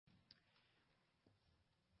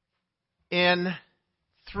In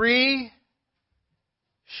 3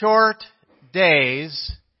 short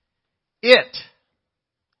days, it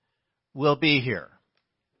will be here.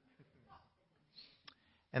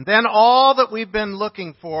 And then all that we've been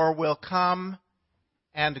looking for will come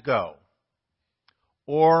and go.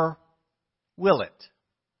 Or will it?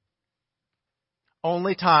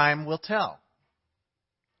 Only time will tell.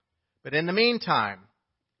 But in the meantime,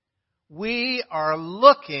 we are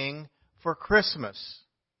looking for Christmas.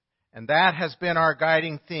 And that has been our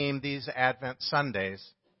guiding theme these Advent Sundays.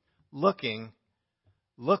 Looking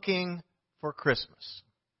for Christmas.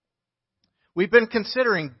 We've been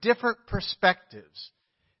considering different perspectives,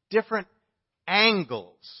 different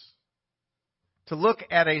angles to look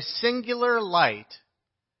at a singular light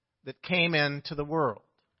that came into the world.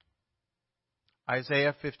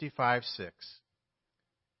 Isaiah 55:6.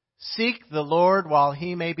 Seek the Lord while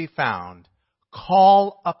he may be found.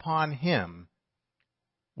 Call upon him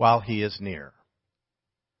while he is near.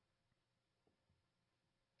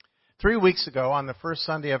 3 weeks ago, on the first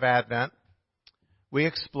Sunday of Advent, we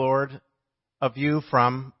explored a view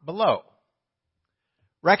from below,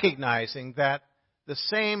 recognizing that the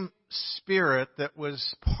same Spirit that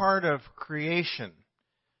was part of creation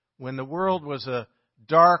when the world was a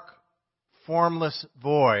dark, formless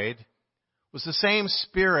void was the same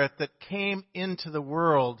Spirit that came into the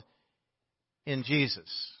world in Jesus.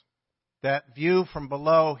 That view from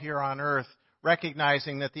below here on earth,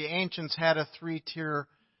 recognizing that the ancients had a 3-tier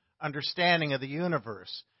understanding of the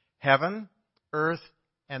universe: heaven, earth,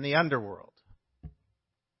 and the underworld.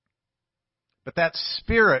 But that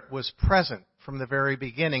Spirit was present from the very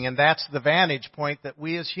beginning, and that's the vantage point that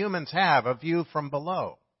we as humans have, a view from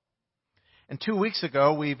below. And 2 weeks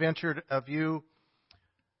ago, we've entered a view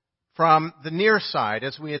from the near side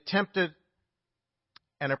as we attempted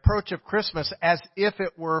an approach of Christmas as if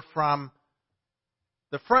it were from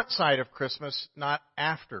the front side of Christmas, not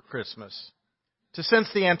after Christmas, to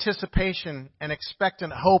sense the anticipation and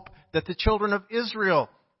expectant hope that the children of Israel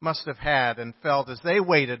must have had and felt as they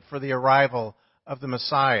waited for the arrival of the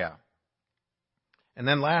Messiah. And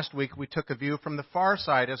then last week we took a view from the far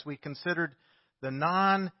side as we considered the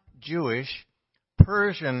non-Jewish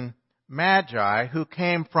Persian Magi who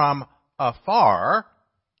came from afar,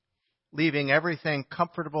 leaving everything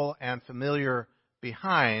comfortable and familiar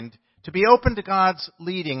behind, to be open to God's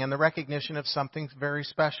leading and the recognition of something very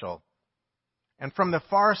special. And from the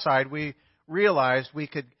far side, we realized we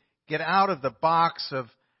could get out of the box of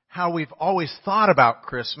how we've always thought about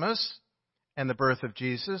Christmas and the birth of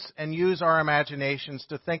Jesus and use our imaginations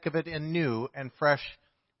to think of it in new and fresh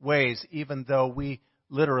ways, even though we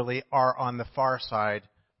literally are on the far side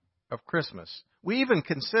of Christmas. We even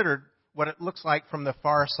considered what it looks like from the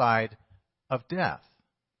far side of death.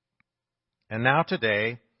 And now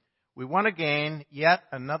today, we want to gain yet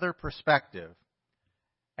another perspective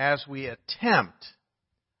as we attempt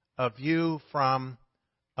a view from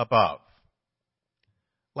above.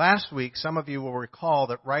 Last week, some of you will recall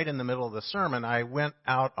that right in the middle of the sermon, I went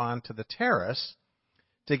out onto the terrace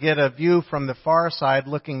to get a view from the far side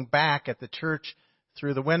looking back at the church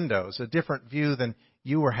through the windows, a different view than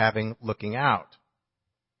you were having looking out.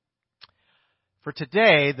 For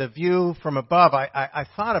today, the view from above, I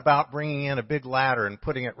thought about bringing in a big ladder and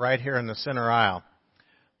putting it right here in the center aisle.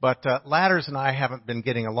 But ladders and I haven't been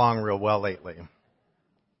getting along real well lately.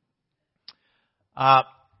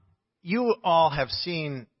 You all have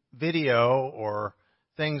seen video or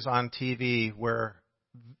things on TV where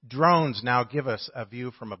drones now give us a view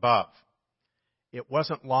from above. It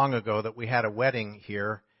wasn't long ago that we had a wedding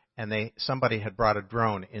here and somebody had brought a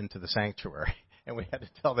drone into the sanctuary and we had to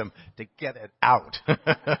tell them to get it out.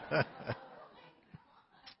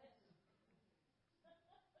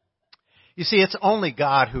 You see, it's only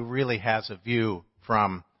God who really has a view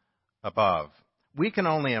from above. We can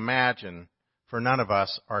only imagine, for none of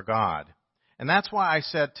us are God. And that's why I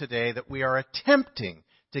said today that we are attempting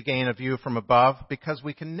to gain a view from above, because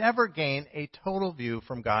we can never gain a total view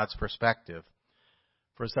from God's perspective.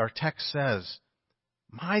 For as our text says,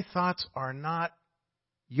 my thoughts are not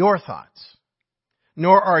your thoughts,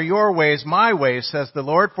 nor are your ways my ways, says the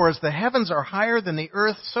Lord. For as the heavens are higher than the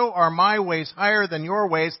earth, so are my ways higher than your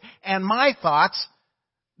ways, and my thoughts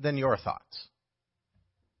than your thoughts.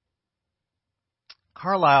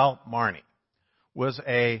 Carlisle Marney was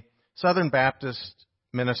a Southern Baptist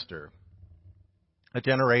minister a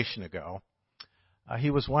generation ago.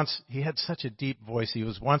 He had such a deep voice. He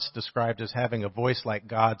was once described as having a voice like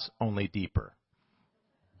God's, only deeper.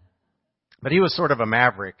 But he was sort of a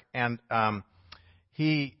maverick, and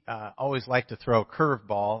he always liked to throw a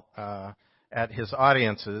curveball at his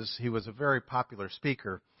audiences. He was a very popular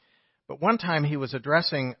speaker. But one time he was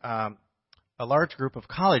addressing a large group of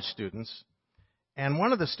college students, and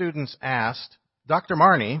one of the students asked, "Dr.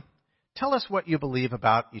 Marnie, tell us what you believe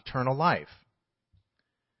about eternal life."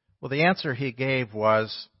 Well, the answer he gave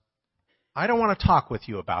was, "I don't want to talk with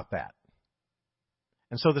you about that."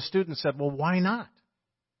 And so the student said, "Well, why not?"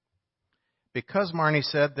 Because, Marnie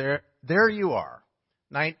said, there you are,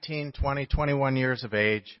 19, 20, 21 years of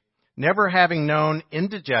age, never having known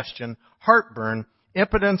indigestion, heartburn,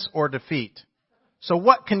 impotence, or defeat. So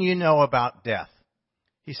what can you know about death?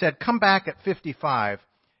 He said, "Come back at 55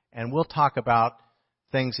 and we'll talk about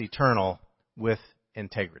things eternal with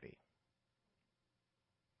integrity."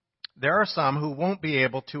 There are some who won't be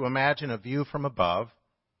able to imagine a view from above,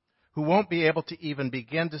 who won't be able to even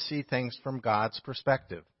begin to see things from God's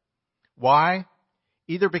perspective. Why?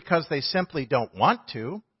 Either because they simply don't want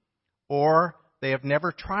to, or they have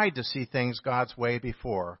never tried to see things God's way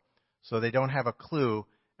before, so they don't have a clue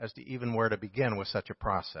as to even where to begin with such a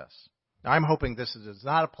process. Now, I'm hoping this does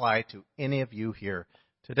not apply to any of you here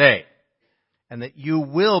today, and that you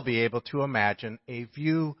will be able to imagine a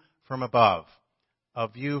view from above, a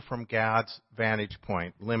view from God's vantage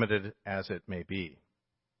point, limited as it may be.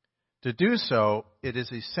 To do so, it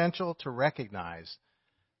is essential to recognize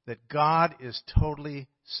that God is totally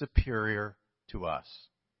superior to us,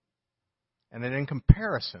 and that in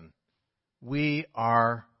comparison, we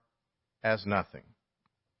are as nothing.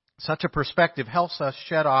 Such a perspective helps us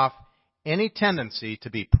shed off any tendency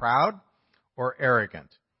to be proud or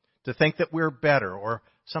arrogant, to think that we're better or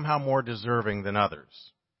somehow more deserving than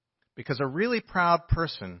others. Because a really proud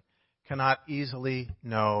person cannot easily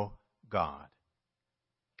know God.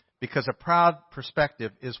 Because a proud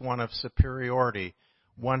perspective is one of superiority,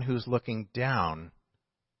 one who's looking down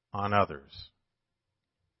on others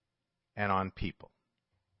and on people.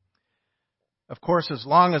 Of course, as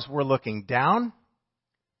long as we're looking down,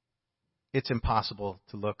 it's impossible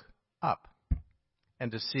to look up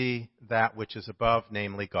and to see that which is above,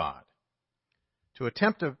 namely God. To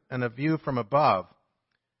attempt a view from above,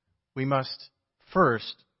 we must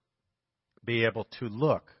first be able to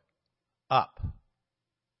look up.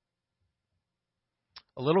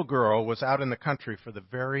 A little girl was out in the country for the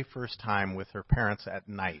very first time with her parents at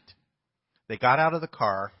night. They got out of the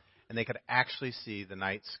car and they could actually see the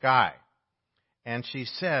night sky. And she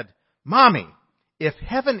said, "Mommy, if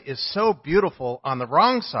heaven is so beautiful on the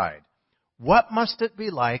wrong side, what must it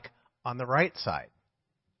be like on the right side?"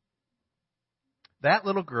 That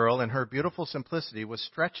little girl, in her beautiful simplicity, was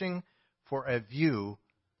stretching for a view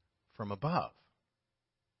from above.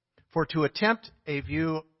 For to attempt a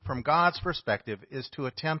view from God's perspective is to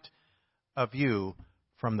attempt a view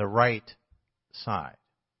from the right side.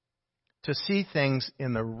 To see things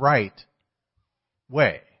in the right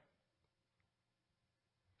way.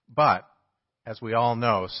 But, as we all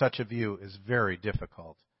know, such a view is very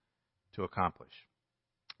difficult to accomplish.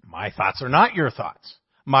 My thoughts are not your thoughts.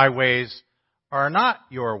 My ways are not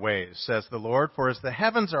your ways, says the Lord. For as the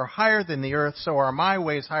heavens are higher than the earth, so are my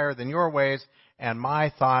ways higher than your ways, and my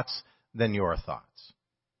thoughts than your thoughts.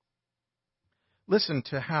 Listen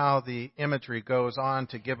to how the imagery goes on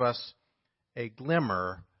to give us a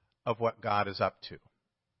glimmer of what God is up to.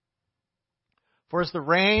 For as the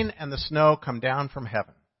rain and the snow come down from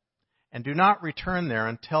heaven, and do not return there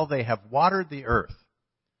until they have watered the earth,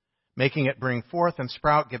 making it bring forth and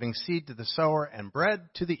sprout, giving seed to the sower and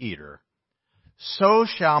bread to the eater, so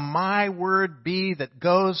shall my word be that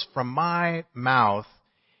goes from my mouth.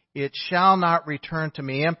 It shall not return to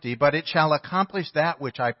me empty, but it shall accomplish that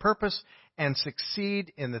which I purpose and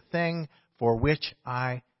succeed in the thing for which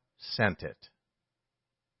I sent it.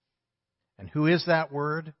 And who is that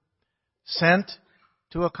word? Sent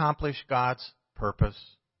to accomplish God's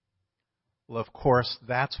purpose. Well, of course,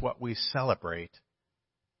 that's what we celebrate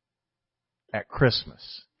at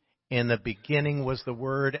Christmas. In the beginning was the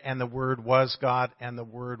Word, and the Word was God, and the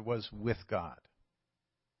Word was with God.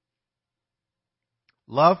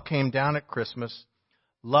 Love came down at Christmas.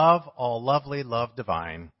 Love, all lovely, love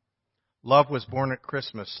divine. Love was born at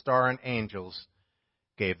Christmas. Star and angels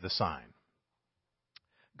gave the sign.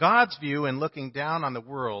 God's view in looking down on the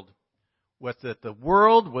world was that the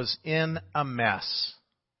world was in a mess.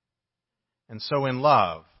 And so in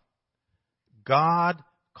love, God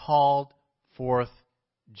called forth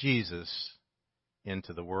Jesus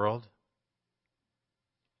into the world.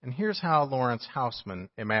 And here's how Lawrence Houseman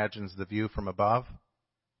imagines the view from above.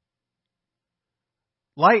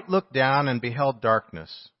 Light looked down and beheld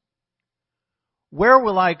darkness. Where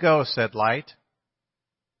will I go, said Light.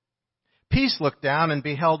 Peace looked down and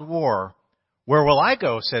beheld war. Where will I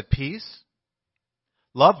go, said Peace.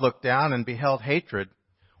 Love looked down and beheld hatred.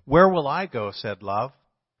 Where will I go, said Love.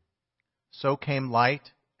 So came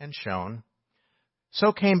light and shone,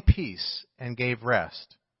 So came peace and gave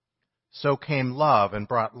rest. So came love and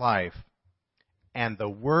brought life. And the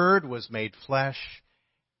Word was made flesh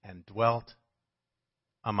and dwelt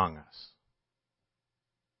among us.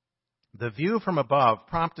 The view from above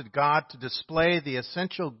prompted God to display the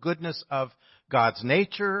essential goodness of God's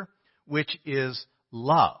nature, which is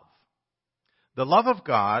love. The love of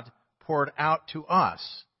God poured out to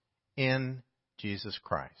us in Jesus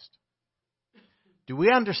Christ. Do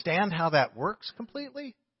we understand how that works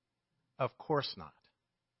completely? Of course not.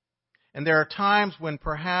 And there are times when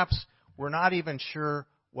perhaps we're not even sure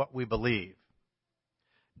what we believe.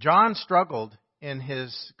 John struggled in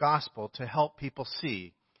his gospel to help people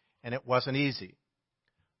see, and it wasn't easy.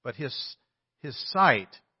 But his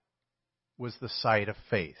sight was the sight of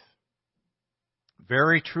faith.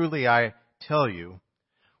 Very truly, I tell you,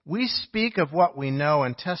 we speak of what we know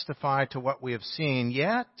and testify to what we have seen,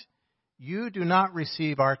 yet you do not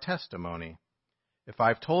receive our testimony. If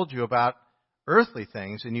I've told you about earthly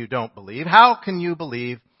things and you don't believe, how can you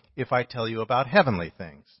believe if I tell you about heavenly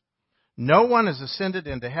things? No one has ascended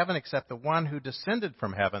into heaven except the one who descended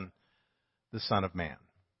from heaven, the Son of Man.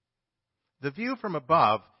 The view from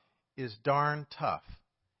above is darn tough.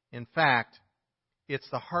 In fact, it's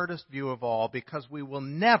the hardest view of all because we will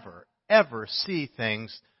never, ever see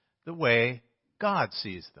things the way God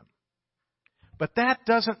sees them. But that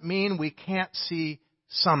doesn't mean we can't see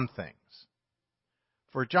some things.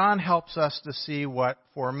 For John helps us to see what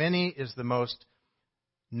for many is the most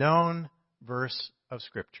known verse of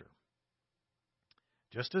Scripture.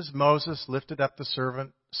 Just as Moses lifted up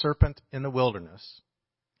the serpent in the wilderness,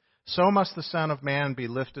 so must the Son of Man be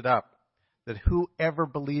lifted up, that whoever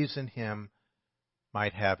believes in him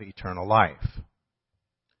might have eternal life.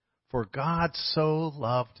 For God so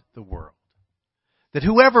loved the world, that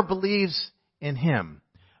whoever believes in him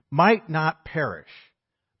might not perish,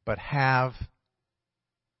 but have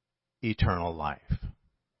eternal life.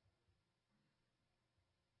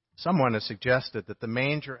 Someone has suggested that the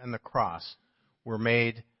manger and the cross were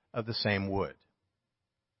made of the same wood.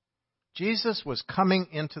 Jesus was coming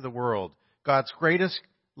into the world, God's greatest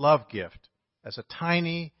love gift, as a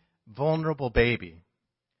tiny, vulnerable baby.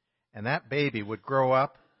 And that baby would grow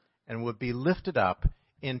up and would be lifted up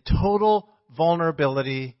in total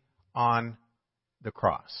vulnerability on the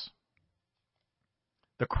cross.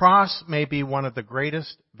 The cross may be one of the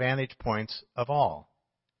greatest vantage points of all.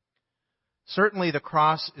 Certainly the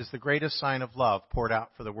cross is the greatest sign of love poured out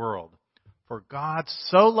for the world. For God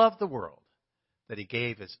so loved the world that he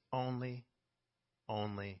gave his only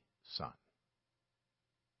Son.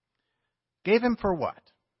 Gave him for what?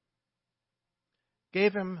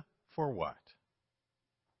 Gave him for what?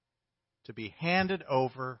 To be handed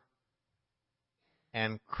over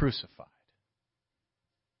and crucified.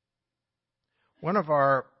 One of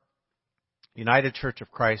our United Church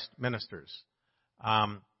of Christ ministers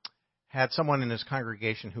had someone in his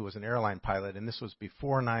congregation who was an airline pilot, and this was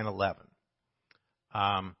before 9/11.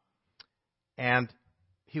 And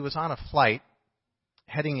he was on a flight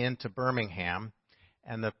heading into Birmingham,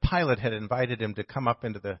 and the pilot had invited him to come up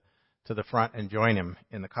into the front and join him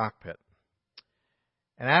in the cockpit.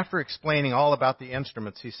 And after explaining all about the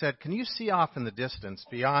instruments, he said, "Can you see off in the distance,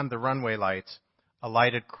 beyond the runway lights, a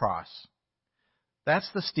lighted cross?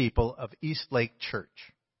 That's the steeple of East Lake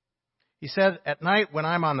Church." He said, "At night when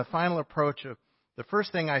I'm on the final approach, the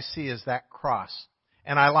first thing I see is that cross.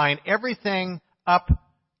 And I line everything up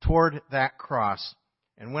toward that cross.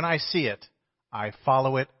 And when I see it, I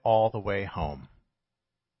follow it all the way home."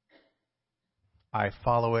 I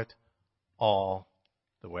follow it all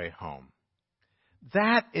the way home.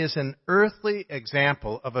 That is an earthly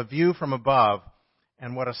example of a view from above,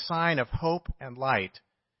 and what a sign of hope and light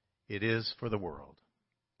it is for the world.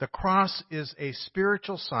 The cross is a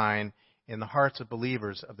spiritual sign in the hearts of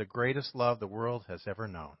believers of the greatest love the world has ever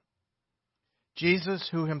known. Jesus,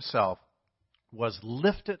 who himself was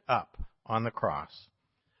lifted up on the cross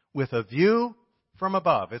with a view from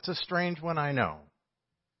above, it's a strange one, I know,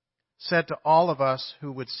 said to all of us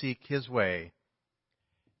who would seek his way,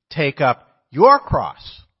 "Take up your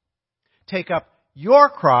cross. Take up your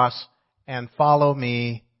cross and follow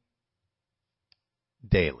me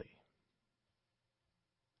daily."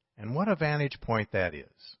 And what a vantage point that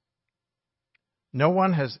is. No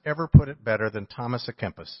one has ever put it better than Thomas à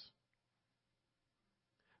Kempis.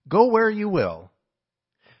 Go where you will.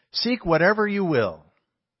 Seek whatever you will.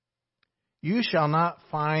 You shall not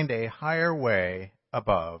find a higher way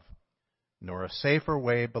above, nor a safer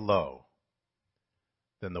way below,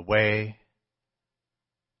 than the way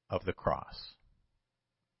of the cross.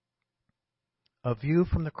 A view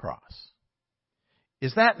from the cross.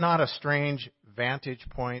 Is that not a strange vantage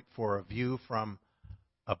point for a view from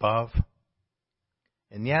above.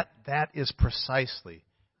 And yet, that is precisely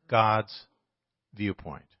God's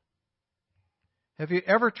viewpoint. Have you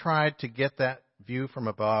ever tried to get that view from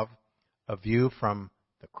above, a view from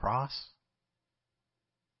the cross?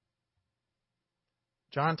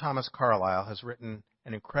 John Thomas Carlyle has written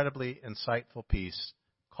an incredibly insightful piece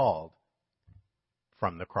called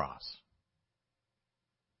From the Cross.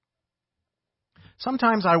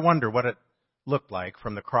 Sometimes I wonder what it looked like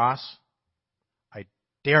from the cross. I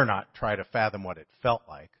dare not try to fathom what it felt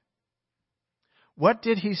like. What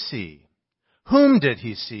did he see? Whom did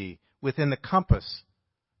he see within the compass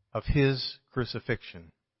of his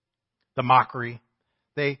crucifixion? The mockery.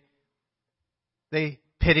 They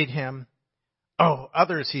pitied him. Oh,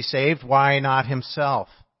 others he saved. Why not himself?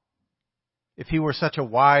 If he were such a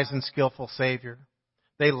wise and skillful Savior,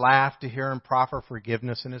 they laughed to hear him proffer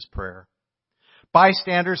forgiveness in his prayer.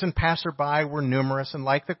 Bystanders and passerby were numerous, and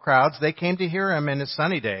like the crowds, they came to hear him in his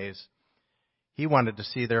sunny days. He wanted to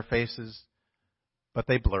see their faces, but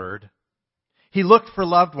they blurred. He looked for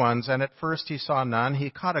loved ones, and at first he saw none. He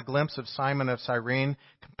caught a glimpse of Simon of Cyrene,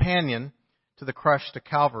 companion to the crush to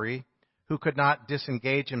Calvary, who could not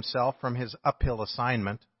disengage himself from his uphill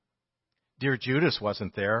assignment. Dear Judas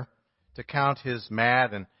wasn't there to count his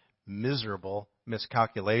mad and miserable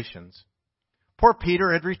miscalculations. Poor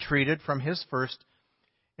Peter had retreated from his first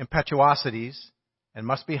impetuosities and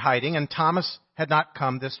must be hiding, and Thomas had not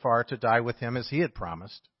come this far to die with him as he had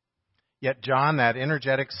promised. Yet John, that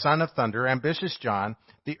energetic son of thunder, ambitious John,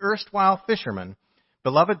 the erstwhile fisherman,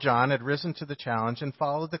 beloved John, had risen to the challenge and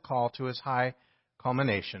followed the call to his high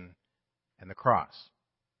culmination and the cross.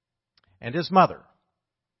 And his mother,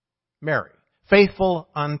 Mary, faithful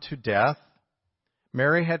unto death,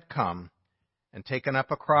 Mary had come and taken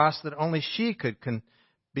up a cross that only she could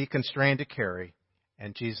be constrained to carry,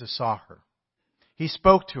 and Jesus saw her. He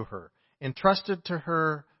spoke to her, entrusted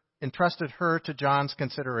her to John's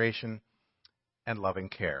consideration and loving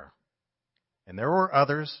care. And there were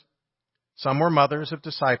others. Some were mothers of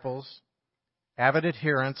disciples, avid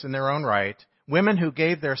adherents in their own right, women who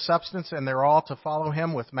gave their substance and their all to follow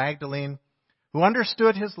him, with Magdalene, who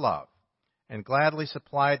understood his love and gladly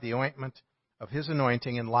supplied the ointment of his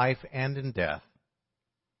anointing in life and in death.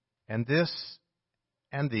 And this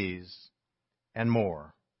and these and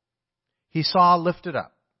more he saw lifted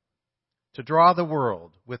up to draw the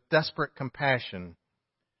world with desperate compassion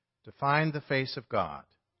to find the face of God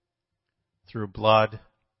through blood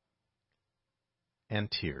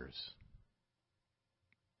and tears.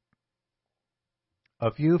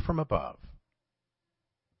 A view from above.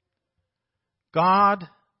 God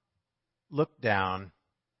looked down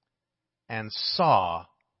and saw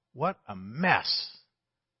what a mess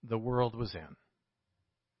the world was in.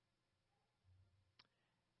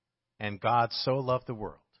 And God so loved the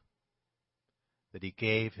world that he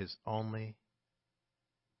gave his only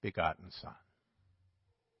begotten Son.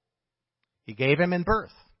 He gave him in birth,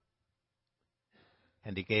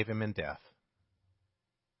 and he gave him in death.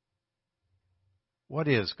 What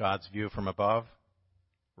is God's view from above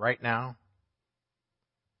right now?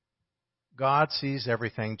 God sees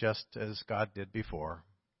everything just as God did before.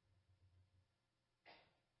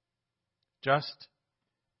 Just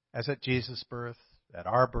as at Jesus' birth, at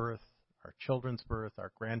our birth, our children's birth,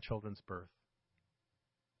 our grandchildren's birth.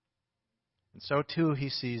 And so too he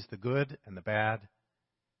sees the good and the bad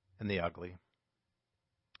and the ugly,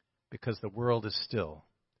 because the world is still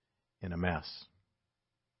in a mess.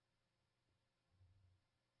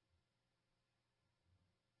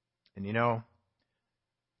 And you know,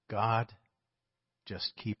 God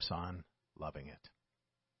just keeps on loving it.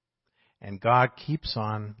 And God keeps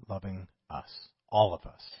on loving us, all of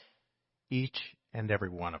us, each and every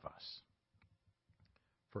one of us.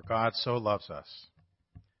 For God so loves us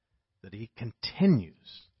that he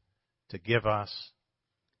continues to give us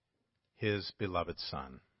his beloved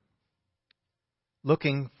Son.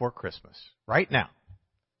 Looking for Christmas right now,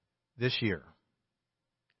 this year.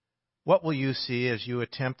 What will you see as you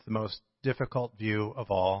attempt the most difficult view of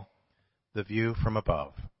all, the view from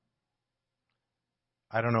above?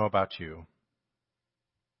 I don't know about you.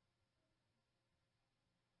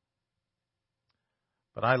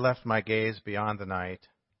 But I left my gaze beyond the night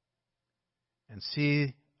and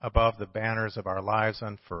see above the banners of our lives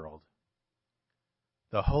unfurled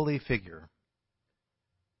the holy figure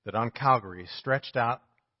that on Calvary stretched out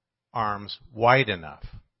arms wide enough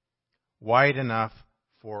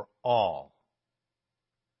for all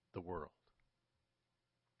the world.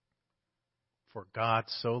 For God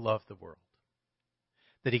so loved the world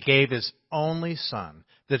that he gave his only Son,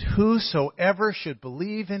 that whosoever should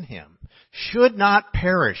believe in him should not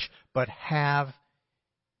perish, but have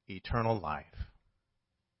eternal life.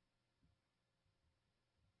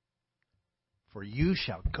 for you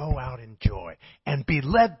shall go out in joy and be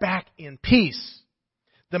led back in peace.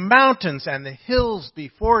 The mountains and the hills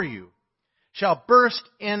before you shall burst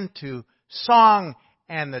into song,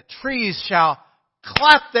 and the trees shall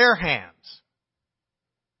clap their hands.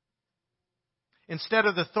 Instead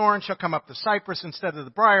of the thorn shall come up the cypress, instead of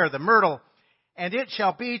the briar, the myrtle, and it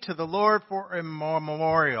shall be to the Lord for a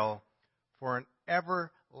memorial, for an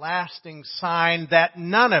everlasting sign that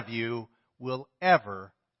none of you will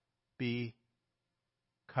ever be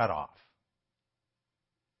cut off.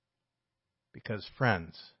 Because,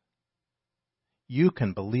 friends, you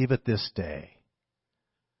can believe it this day.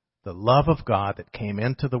 The love of God that came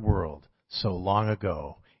into the world so long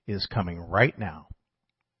ago is coming right now,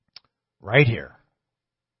 right here,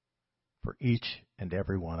 for each and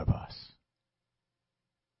every one of us.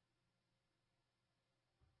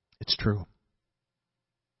 It's true.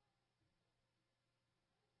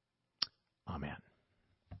 Amen.